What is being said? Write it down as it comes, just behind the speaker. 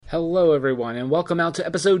Hello, everyone, and welcome out to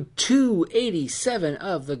episode 287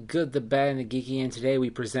 of The Good, the Bad, and the Geeky. And today we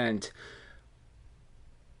present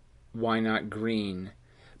Why Not Green.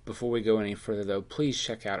 Before we go any further, though, please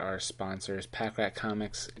check out our sponsors, Pack Rat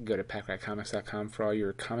Comics. Go to packratcomics.com for all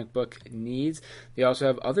your comic book needs. They also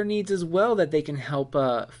have other needs as well that they can help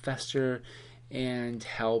fester and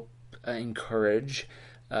help encourage.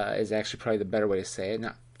 Is actually probably the better way to say it,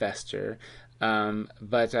 not fester.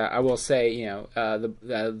 But I will say,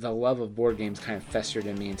 the love of board games kind of festered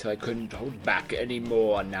in me until I couldn't hold back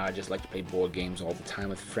anymore. Now I just like to play board games all the time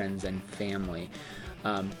with friends and family.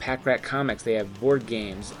 Pack Rat Comics, they have board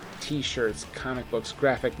games, t-shirts, comic books,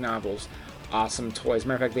 graphic novels, awesome toys.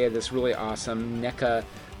 Matter of fact, they have this really awesome NECA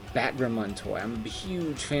Bat Gremlin toy. I'm a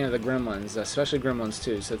huge fan of the Gremlins, especially Gremlins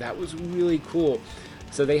 2, so that was really cool.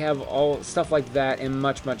 So they have all stuff like that and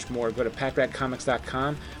much, much more. Go to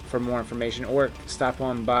packratcomics.com for more information, or stop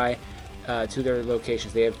on by to their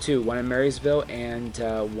locations. They have two, one in Marysville and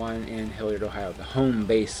one in Hilliard, Ohio, the home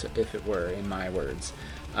base, if it were, in my words.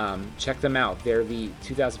 Check them out. They're the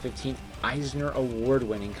 2015 Eisner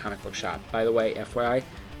Award-winning comic book shop. By the way, FYI,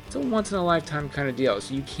 it's a once-in-a-lifetime kind of deal,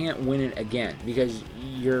 so you can't win it again because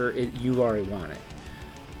you already won it.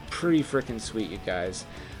 Pretty freaking sweet, you guys.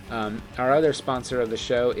 Our other sponsor of the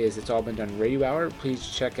show is It's All Been Done Radio Hour. Please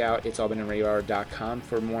check out itsallbeendonradiohour.com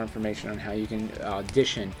for more information on how you can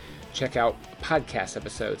audition, check out podcast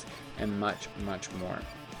episodes, and much, much more.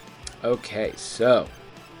 Okay, so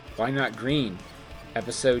Why Not Green?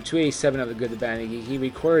 Episode 287 of The Good, the Bad, and the Geeky,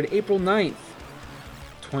 recorded April 9th,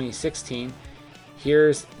 2016.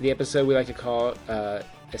 Here's the episode we like to call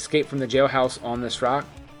Escape from the Jailhouse on This Rock,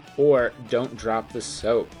 or Don't Drop the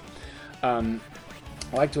Soap.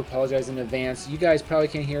 I'd like to apologize in advance. You guys probably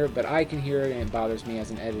can't hear it, but I can hear it, and it bothers me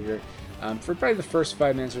as an editor. For probably the first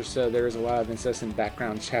 5 minutes or so, there is a lot of incessant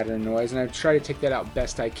background chatter and noise, and I try to take that out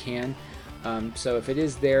best I can. So if it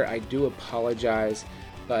is there, I do apologize,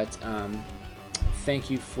 but thank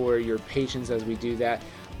you for your patience as we do that.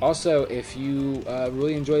 Also, if you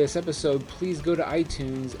really enjoy this episode, please go to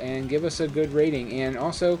iTunes and give us a good rating. And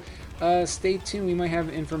also, stay tuned. We might have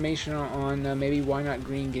information on maybe Why Not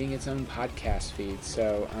Green getting its own podcast feed.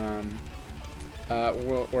 So,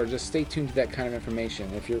 or just stay tuned to that kind of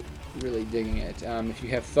information if you're really digging it. If you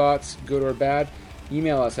have thoughts, good or bad,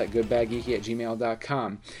 email us at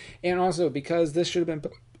goodbadgeeky@gmail.com. And also, because this should have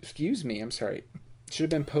been, should have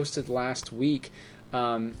been posted last week.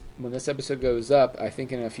 When this episode goes up, I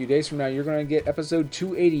think in a few days from now, you're going to get episode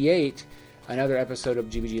 288, another episode of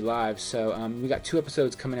GBG Live. So we got 2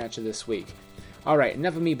 episodes coming at you this week. All right,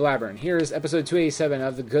 enough of me blabbering. Here's episode 287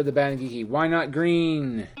 of The Good, the Bad, and the Geeky. Why Not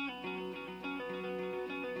Green?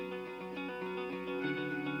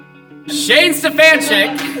 Shane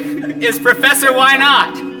Stefanchik is Professor Why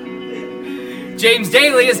Not. James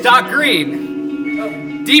Daly is Doc Green.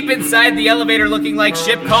 Deep inside the elevator-looking-like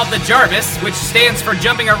ship called the Jarvis, which stands for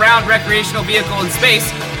Jumping Around Recreational Vehicle in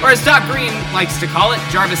Space, or as Doc Green likes to call it,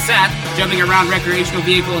 Jarvis Sat, Jumping Around Recreational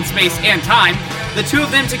Vehicle in Space and Time, the two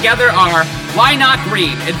of them together are Why Not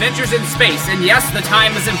Green? Adventures in Space, and yes, the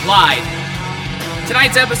time is implied.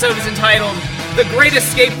 Tonight's episode is entitled The Great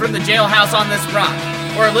Escape from the Jailhouse on This Rock,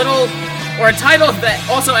 or a title that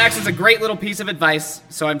also acts as a great little piece of advice,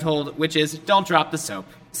 so I'm told, which is Don't Drop the Soap.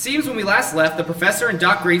 Seems when we last left, the professor and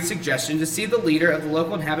Doc Green's suggestion to see the leader of the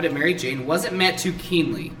local inhabitant, Mary Jane, wasn't met too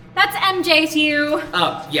keenly. That's MJ to you.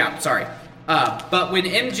 Yeah, sorry. But when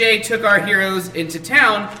MJ took our heroes into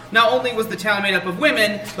town, not only was the town made up of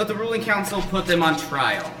women, but the ruling council put them on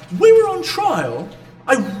trial. We were on trial?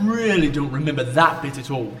 I really don't remember that bit at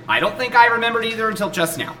all. I don't think I remembered either until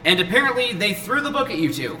just now. And apparently, they threw the book at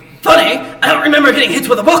you two. Funny, I don't remember getting hit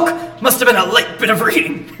with a book. Must have been a light bit of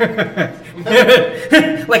reading.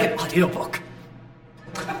 Like an audiobook.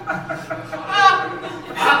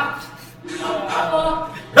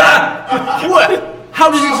 What? How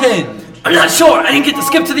did it end? I'm not sure. I didn't get to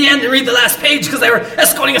skip to the end and read the last page because they were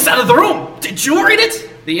escorting us out of the room. Did you read it?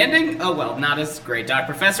 The ending? Oh well, not as great, Doc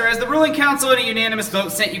Professor, as the ruling council in a unanimous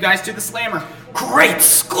vote sent you guys to the slammer. Great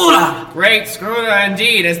scooter! Great scooter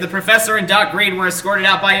indeed, as the Professor and Doc Green were escorted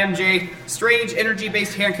out by MJ, strange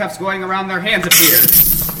energy-based handcuffs going around their hands appeared.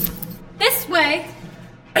 This way.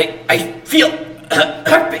 I feel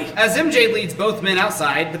heartbeat. As MJ leads both men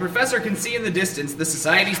outside, the Professor can see in the distance the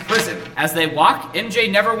Society's prison. As they walk,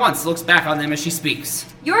 MJ never once looks back on them as she speaks.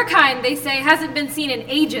 Your kind, they say, hasn't been seen in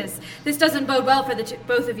ages. This doesn't bode well for the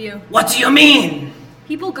both of you. What do you mean?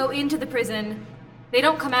 People go into the prison. They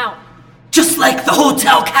don't come out. Just like the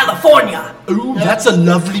Hotel California. Oh, that's a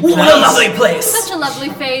lovely place. What a lovely place. Such a lovely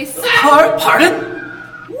face. Pardon?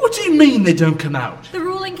 What do you mean they don't come out? The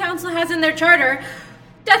ruling council has in their charter,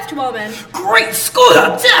 Death to all men. Great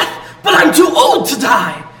Scooter, death! But I'm too old to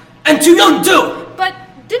die! And too young too! But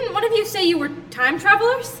didn't one of you say you were time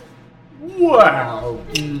travelers? Wow.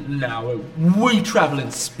 Now, we travel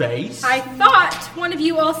in space. I thought one of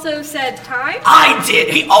you also said time? I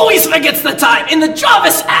did! He always forgets the time! In the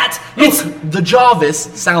Jarvis hat! It's... Look, the Jarvis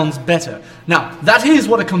sounds better. Now, that is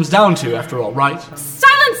what it comes down to, after all, right?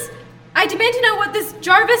 Silence! I demand to know what this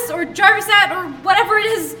Jarvis or Jarvisat or whatever it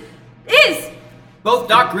is. Both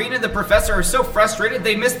Doc Green and the Professor are so frustrated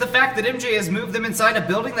they miss the fact that MJ has moved them inside a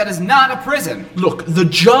building that is not a prison. Look, the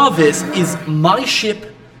Jarvis is my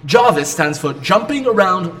ship. Jarvis stands for Jumping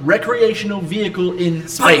Around Recreational Vehicle in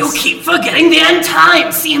Space. But you keep forgetting the end time,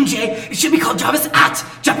 CMJ! It should be called Jarvis at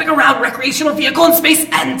Jumping Around Recreational Vehicle in Space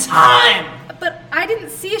and Time! But I didn't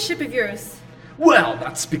see a ship of yours. Well,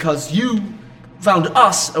 that's because you found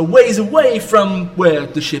us a ways away from where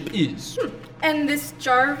the ship is. And this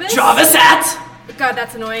Jarvis? Jarvis at... God,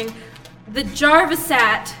 that's annoying. The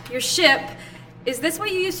Jarvisat, your ship, is this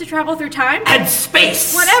what you use to travel through time? And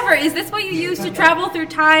space! Whatever, is this what you use to travel through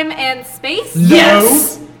time and space?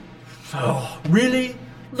 Yes! Oh, really?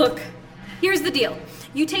 Look, here's the deal.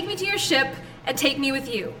 You take me to your ship and take me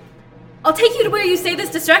with you. I'll take you to where you say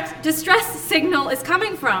this distress signal is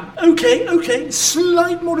coming from. Okay.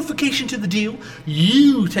 Slight modification to the deal.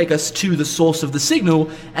 You take us to the source of the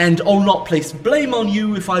signal, and I'll not place blame on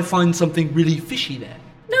you if I find something really fishy there.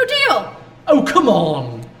 No deal. Oh, come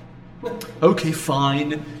on. Okay,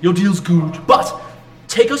 fine. Your deal's good, but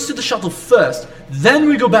take us to the shuttle first, then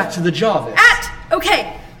we go back to the Jarvis.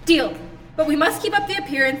 Okay, deal. But we must keep up the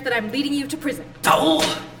appearance that I'm leading you to prison. Oh,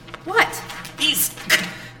 What? these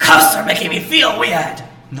cuffs are making me feel weird.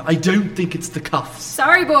 No, I don't think it's the cuffs.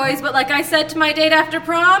 Sorry, boys, but like I said to my date after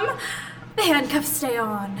prom, the handcuffs stay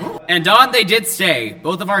on. And on they did stay.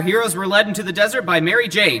 Both of our heroes were led into the desert by Mary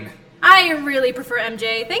Jane. I really prefer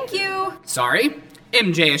MJ, thank you. Sorry,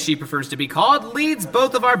 MJ as she prefers to be called, leads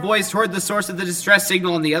both of our boys toward the source of the distress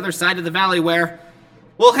signal on the other side of the valley where...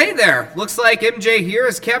 Well, hey there. Looks like MJ here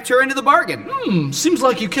has kept her into the bargain. Seems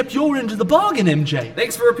like you kept your end of the bargain, MJ.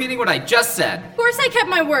 Thanks for repeating what I just said. Of course I kept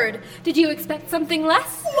my word. Did you expect something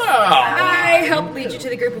less? Wow. I helped lead you to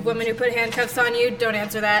the group of women who put handcuffs on you. Don't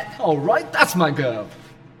answer that. All right, that's my girl.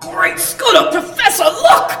 Great Scooter, Professor,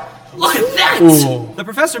 look! Look at that! Oh. The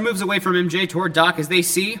professor moves away from MJ toward Doc as they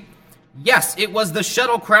see... Yes, it was the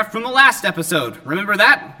shuttlecraft from the last episode. Remember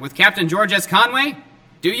that? With Captain George S. Conway?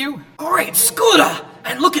 Do you? Great Scooter!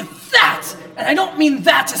 And look at that! And I don't mean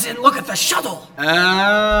that as in look at the shuttle. Oh,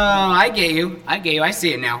 I get you. I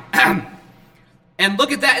see it now. And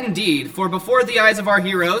look at that indeed, for before the eyes of our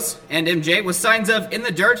heroes, and MJ, was signs of, in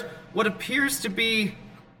the dirt, what appears to be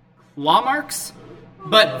claw marks?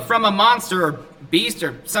 But from a monster or beast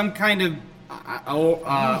or some kind of... I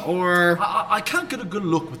can't get a good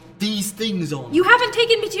look with these things on. You haven't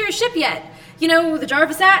taken me to your ship yet. You know, the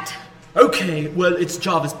Jarvisat? Okay, well, it's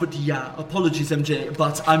Jarvis, but yeah, apologies, MJ,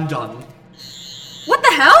 but I'm done. What the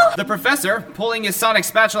hell? The professor, pulling his sonic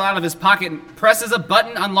spatula out of his pocket, presses a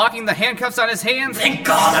button, unlocking the handcuffs on his hands. Thank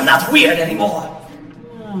God I'm not weird anymore.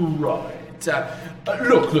 Right.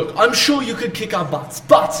 Look, I'm sure you could kick our butts,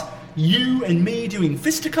 but you and me doing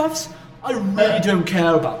fisticuffs, I really don't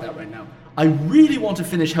care about that right now. I really want to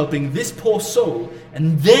finish helping this poor soul,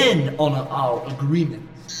 and then honor our agreement.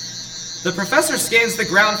 The professor scans the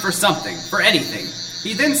ground for something, for anything.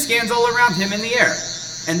 He then scans all around him in the air,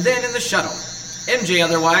 and then in the shuttle. MJ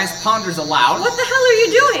otherwise ponders aloud. What the hell are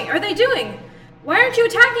you doing? Are they doing? Why aren't you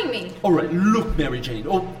attacking me? Alright, look, Mary Jane,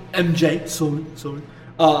 or MJ, sorry.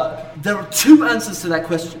 There are two answers to that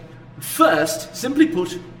question. First, simply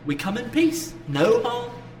put, we come in peace. No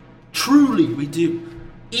harm. Truly, we do.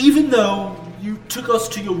 Even though you took us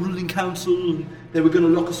to your ruling council and they were going to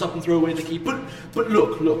lock us up and throw away the key. But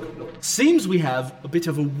look. Seems we have a bit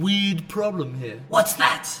of a weird problem here. What's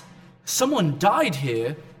that? Someone died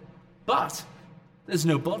here, but there's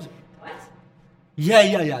no body. What?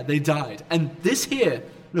 Yeah, they died. And this here,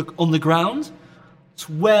 look, on the ground, it's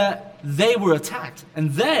where they were attacked.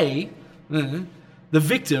 And they, the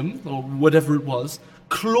victim, or whatever it was,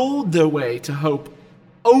 clawed their way to Hope,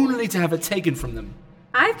 only to have it taken from them.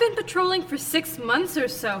 I've been patrolling for 6 months or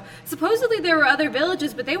so. Supposedly there were other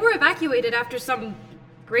villages, but they were evacuated after some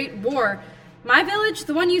great war. My village,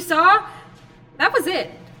 the one you saw, that was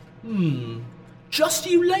it. Just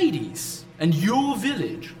you ladies and your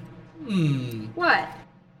village. What?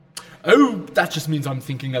 Oh, that just means I'm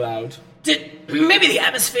thinking aloud. Did maybe the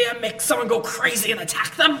atmosphere make someone go crazy and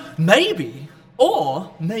attack them? Maybe.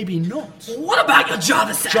 Or maybe not. What about your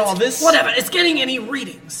Jarvis? Jarvis? Whatever, it's getting any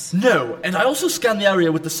readings. No, and I also scanned the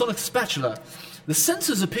area with the sonic spatula. The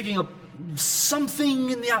sensors are picking up something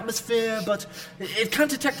in the atmosphere, but it can't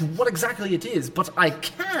detect what exactly it is. But I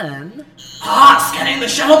can. Scanning the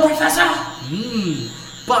shuttle, Professor?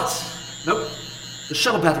 But, nope, the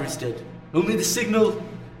shuttle battery's dead. Only the signal,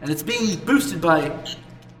 and it's being boosted by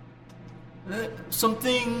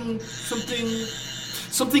something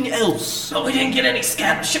else. But we didn't get any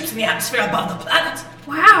scan of ships in the atmosphere above the planet.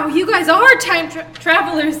 Wow, you guys are time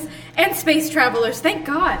travelers and space travelers, thank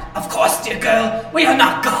God. Of course, dear girl, we are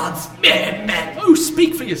not gods, mere men. Oh,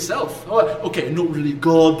 speak for yourself. Oh, okay, not really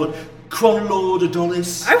God, but Chronolord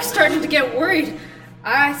Adonis. I was starting to get worried.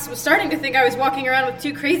 I was starting to think I was walking around with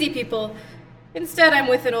two crazy people. Instead, I'm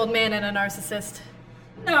with an old man and a narcissist.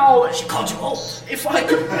 No, she called you old. If I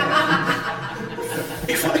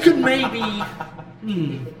could maybe...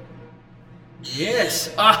 Yes.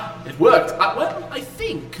 It worked. Well, I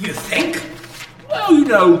think. You think? Well, you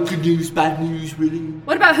know, good news, bad news, really.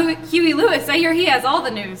 What about Huey Lewis? I hear he has all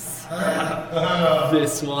the news.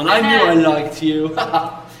 This one. I knew I liked you.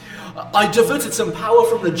 I diverted some power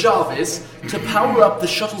from the Jarvis to power up the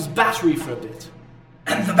shuttle's battery for a bit.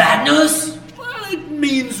 And the bad news? Well, it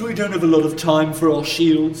means we don't have a lot of time for our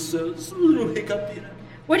shields, so it's a little hiccup, you know.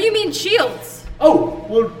 What do you mean, shields? Oh,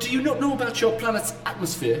 well, do you not know about your planet's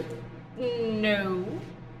atmosphere? No.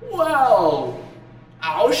 Well,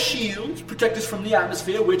 our shields protect us from the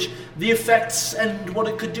atmosphere, which the effects and what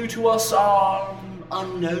it could do to us are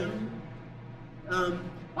unknown.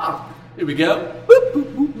 Here we go. Whoop, whoop,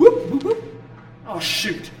 whoop, whoop, whoop, whoop. Oh,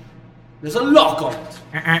 shoot. There's a lock on it.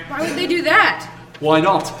 Why would they do that? Why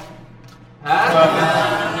not?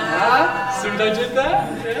 See what I did there?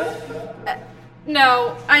 Yeah?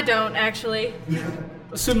 No, I don't, actually.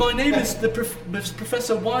 So my name is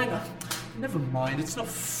Professor Weiner. Never mind, it's not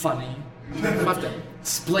funny. I have to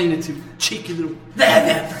explain it to cheeky little...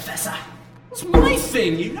 There, Professor. It's my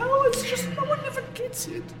thing, you know? It's just no one ever gets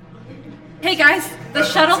it. Hey, guys, the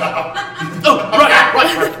shuttle... Oh, right.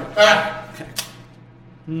 Okay.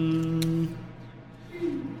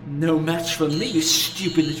 No match for me, you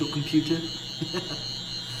stupid little computer.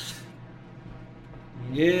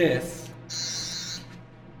 Yes.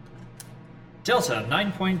 Delta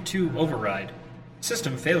 9.2 override.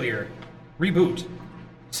 System failure. Reboot.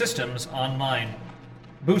 Systems online.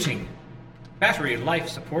 Booting. Battery life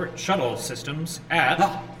support shuttle systems at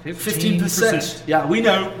 15%. Yeah, we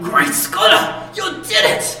know. Great Scudder! You did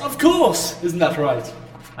it! Of course! Isn't that right?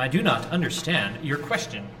 I do not understand your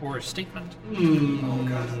question or statement.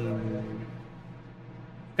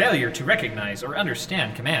 Failure to recognize or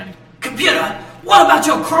understand command. Computer, what about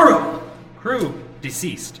your crew? Crew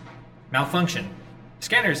deceased. Malfunction.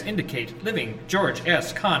 Scanners indicate living George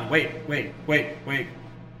S. Conn. Wait.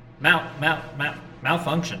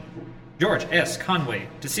 Malfunction. George S. Conway,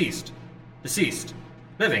 deceased. Deceased.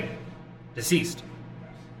 Living. Deceased.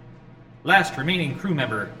 Last remaining crew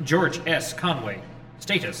member, George S. Conway.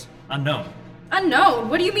 Status, unknown. Unknown?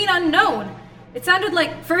 What do you mean unknown? It sounded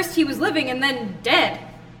like first he was living and then dead.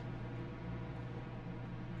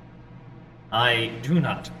 I do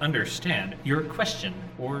not understand your question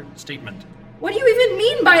or statement. What do you even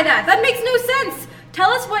mean by that? That makes no sense.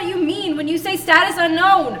 Tell us what you mean when you say status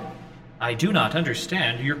unknown. I do not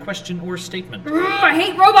understand your question or statement. I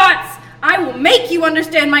hate robots! I will make you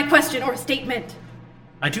understand my question or statement.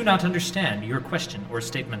 I do not understand your question or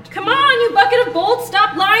statement. Come on, you bucket of bolts,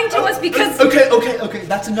 stop lying to us because... Okay,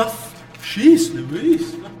 that's enough. Jeez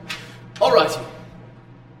Louise. Alrighty.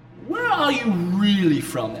 Where are you really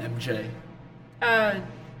from, MJ?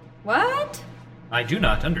 What? I do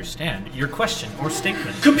not understand your question or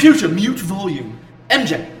statement. Computer, mute volume.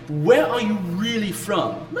 MJ, where are you really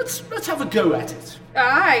from? Let's have a go at it.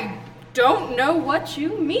 I don't know what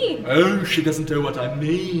you mean. Oh, she doesn't know what I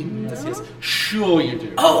mean. No? Yes. Sure you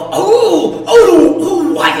do. Oh,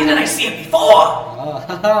 why didn't I see it before?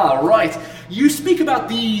 Right. You speak about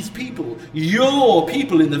these people, your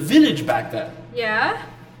people in the village back there. Yeah?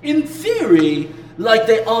 In theory, like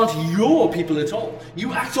they aren't your people at all.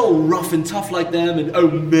 You act all rough and tough like them, and oh,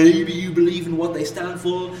 maybe you believe in what they stand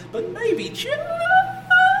for, but maybe, just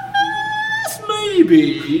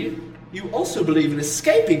maybe, you also believe in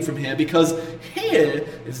escaping from here because here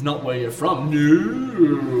is not where you're from.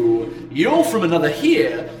 No. You're from another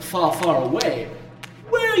here, far, far away.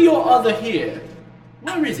 Where are your other here?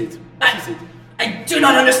 Where is it? What is it? I do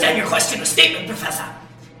not understand your question or statement, Professor.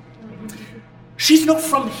 She's not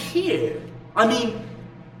from here. I mean,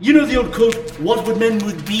 you know the old quote, what would men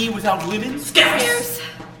would be without women? Scarce.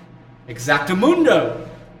 Exactamundo.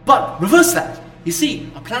 But reverse that. You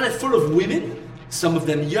see, a planet full of women, some of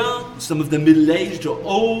them young, some of them middle-aged or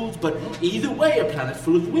old, but either way a planet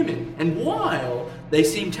full of women. And while they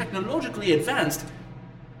seem technologically advanced,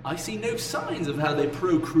 I see no signs of how they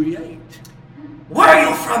procreate. Where are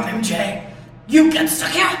you from, MJ? You get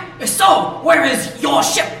stuck here? If so, where is your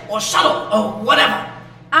ship or shuttle or whatever?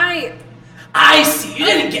 I see. You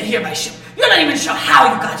didn't get here by ship. You're not even sure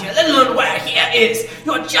how you got here, let alone where here is.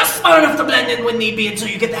 You're just smart enough to blend in when need be until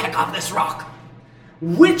you get the heck off this rock.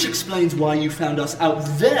 Which explains why you found us out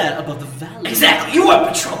there above the valley. Exactly. You weren't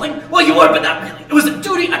patrolling. Well, you were, but not really. It was a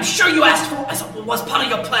duty I'm sure you asked for as it was part of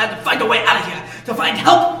your plan to find a way out of here, to find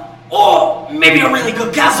help, or maybe a really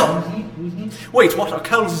good calzone. Wait, what? A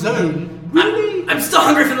calzone? Really? I'm still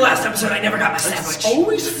hungry from the last episode. I never got my sandwich. It's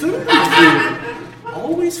always food.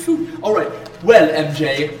 Always food. All right. Well,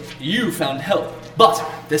 MJ, you found help. But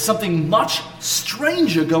there's something much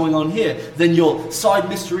stranger going on here than your side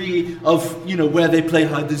mystery of, where they play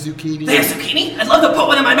hide the zucchini. They have zucchini? I'd love to put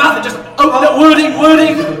one in my mouth and just... Oh, no, wording.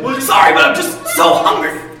 Sorry, but I'm just so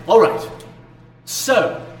hungry. All right.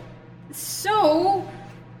 So,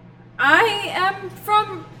 I am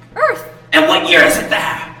from Earth. And what year is it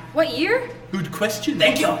there? What year? good question.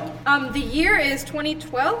 Thank you. The year is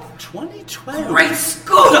 2012. 2012? Great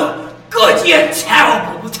Scooter! Good year!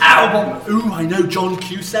 Terrible! Terrible! Ooh, I know John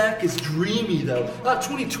Cusack is dreamy, though.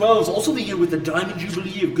 2012 is also the year with the Diamond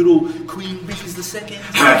Jubilee of good old Queen Bees II.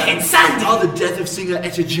 Hurricane Sandy! The death of singer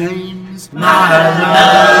Etta James. My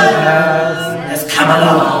love has come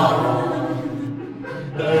along.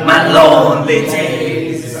 My lonely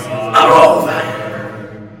days are over.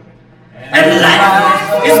 And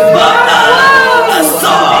life is but a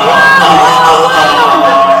song.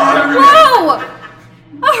 Whoa!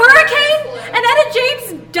 A hurricane? And Etta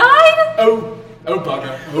James died? Oh,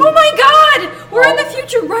 bugger. Oh my god! We're in the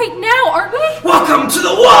future right now, aren't we? Welcome to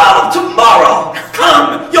the world of tomorrow.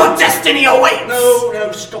 Come, your destiny awaits.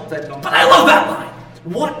 No, stop that nonsense. But I love that line.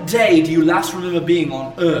 What day do you last remember being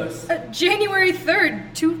on Earth? January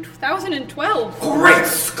 3rd, 2012. Great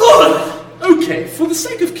Scooter! Okay, for the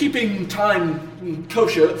sake of keeping time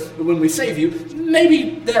kosher when we save you,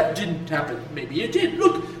 maybe that didn't happen. Maybe it did.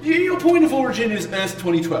 Look, your point of origin is Earth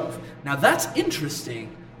 2012. Now that's interesting.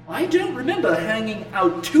 I don't remember hanging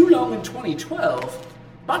out too long in 2012,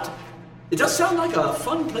 but it does sound like a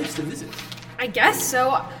fun place to visit. I guess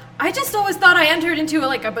so. I just always thought I entered into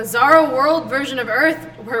a bizarro world version of Earth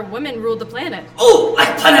where women ruled the planet. Oh,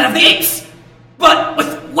 like Planet of the Apes, but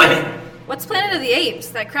with women. What's Planet of the Apes?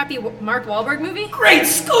 That crappy Mark Wahlberg movie? Great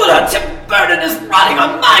Scooter! Tim Burton is rotting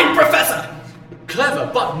a mind, Professor!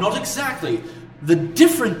 Clever, but not exactly. The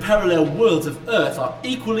different parallel worlds of Earth are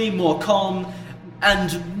equally more calm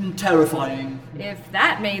and terrifying. If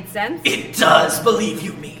that made sense. It does, believe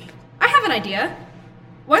you me. I have an idea.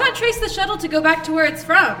 Why not trace the shuttle to go back to where it's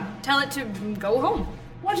from? Tell it to go home.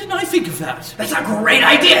 Why didn't I think of that? That's a great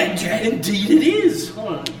idea, Jay. Indeed it is.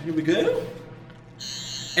 Hold on, here we go.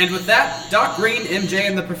 And with that, Doc Green, MJ,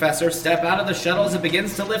 and the Professor step out of the shuttle as it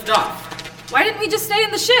begins to lift off. Why didn't we just stay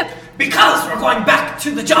in the ship? Because we're going back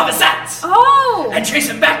to the Jarvisats. Oh! And trace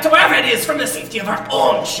him back to wherever it is from the safety of our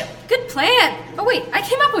own ship. Good plan. Oh wait, I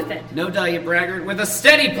came up with it. No doubt, you braggart. With a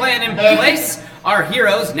steady plan in place, our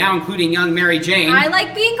heroes, now including young Mary Jane... I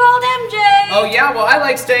like being called MJ. Oh yeah, well I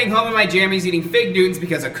like staying home in my jammies eating Fig Newtons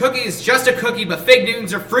because a cookie is just a cookie, but Fig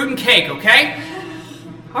Newtons are fruit and cake, okay?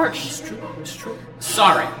 Harsh. It's true.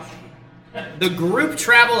 Sorry. The group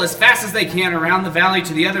travel as fast as they can around the valley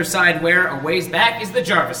to the other side where, a ways back, is the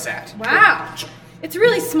Jarvisat. Wow. It's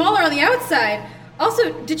really smaller on the outside.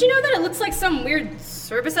 Also, did you know that it looks like some weird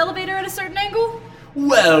service elevator at a certain angle?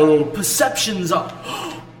 Well, perceptions are...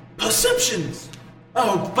 Perceptions!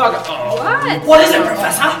 Oh, bugger. Oh. What? What is it,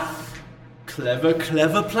 Professor?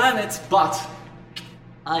 Clever planet, but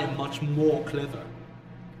I am much more clever.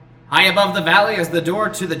 High above the valley as the door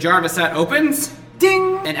to the Jarvisat opens...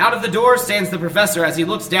 Ding! And out of the door stands the Professor as he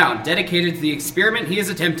looks down, dedicated to the experiment he is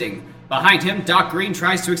attempting. Behind him, Doc Green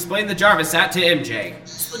tries to explain the Jarvisat to MJ.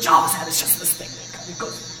 The Jarvisat is just this thing.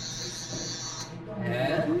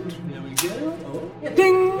 And there we go. Oh.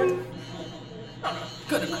 Ding!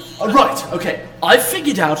 Good enough. Right, okay. I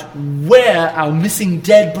figured out where our missing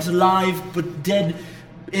dead but alive but dead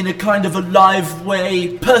in a kind of alive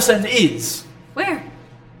way person is. Where?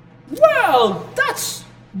 Well, that's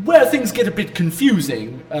where things get a bit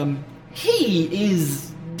confusing. He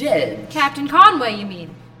is dead. Captain Conway, you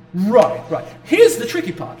mean? Right. Here's the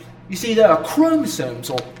tricky part. You see, there are chromosomes,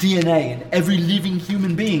 or DNA, in every living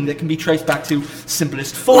human being that can be traced back to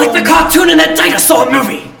simplest form. Like the cartoon in that dinosaur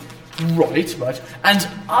movie! Right. And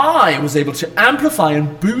I was able to amplify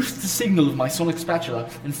and boost the signal of my sonic spatula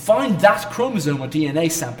and find that chromosome or DNA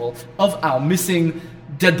sample of our missing,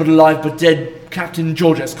 dead but alive but dead Captain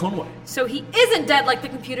George S. Conway. So he isn't dead like the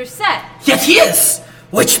computer said. Yet he is!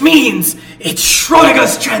 which means it's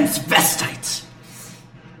Schrodinger's transvestite.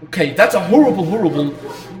 Okay, that's a horrible...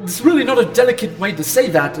 It's really not a delicate way to say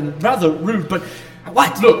that, and rather rude, but...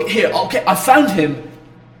 What? Look, here, okay, I found him.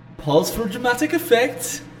 Pause for dramatic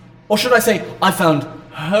effect. Or should I say, I found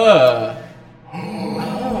her.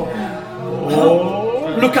 Oh.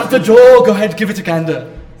 Look out the door, go ahead, give it a gander.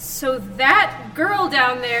 So that girl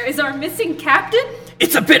down there is our missing captain?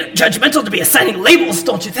 It's a bit judgmental to be assigning labels,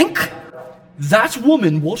 don't you think? That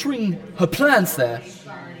woman watering her plants there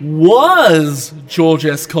was George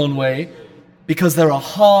S. Conway, because there are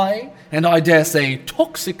high, and I dare say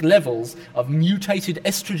toxic levels of mutated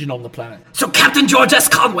estrogen on the planet. So Captain George S.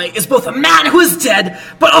 Conway is both a man who is dead,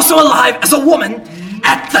 but also alive as a woman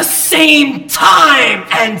at the same time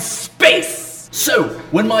and space. So,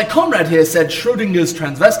 when my comrade here said Schrodinger's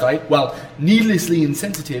transvestite, well, needlessly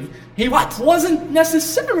insensitive, he wasn't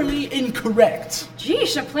necessarily incorrect.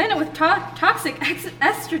 Geesh, a planet with toxic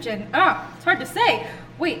estrogen. Oh, it's hard to say.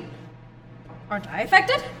 Wait, aren't I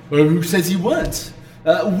affected? Well, who says you weren't?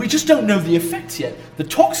 We just don't know the effects yet. The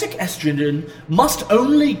toxic estrogen must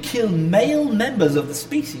only kill male members of the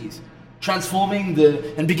species, transforming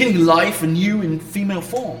and beginning life anew in female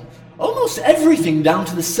form. Almost everything down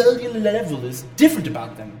to the cellular level is different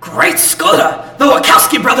about them. Great Scudder! The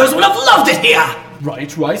Wachowski brothers would have loved it here!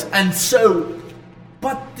 Right. And so...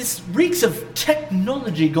 But this reeks of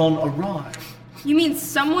technology gone awry. You mean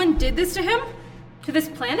someone did this to him? To this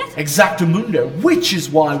planet? Exactamundo, which is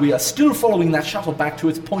why we are still following that shuttle back to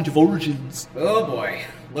its point of origins. Oh boy.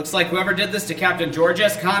 Looks like whoever did this to Captain George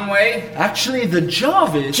S. Conway... Actually, the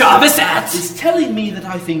Jarvis is telling me that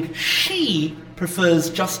I think she prefers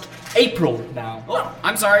just April now. Oh,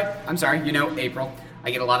 I'm sorry. You know, April.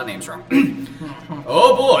 I get a lot of names wrong.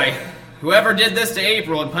 Oh boy. Whoever did this to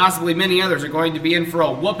April and possibly many others are going to be in for a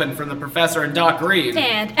whooping from the Professor and Doc Green.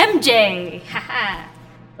 And MJ. Haha.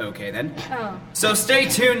 Okay then. Oh. So stay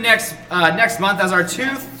tuned next month as our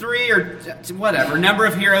 2, 3, or whatever number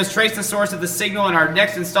of heroes trace the source of the signal in our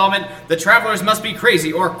next installment, The Travelers Must Be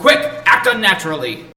Crazy, or Quick, Act Unnaturally.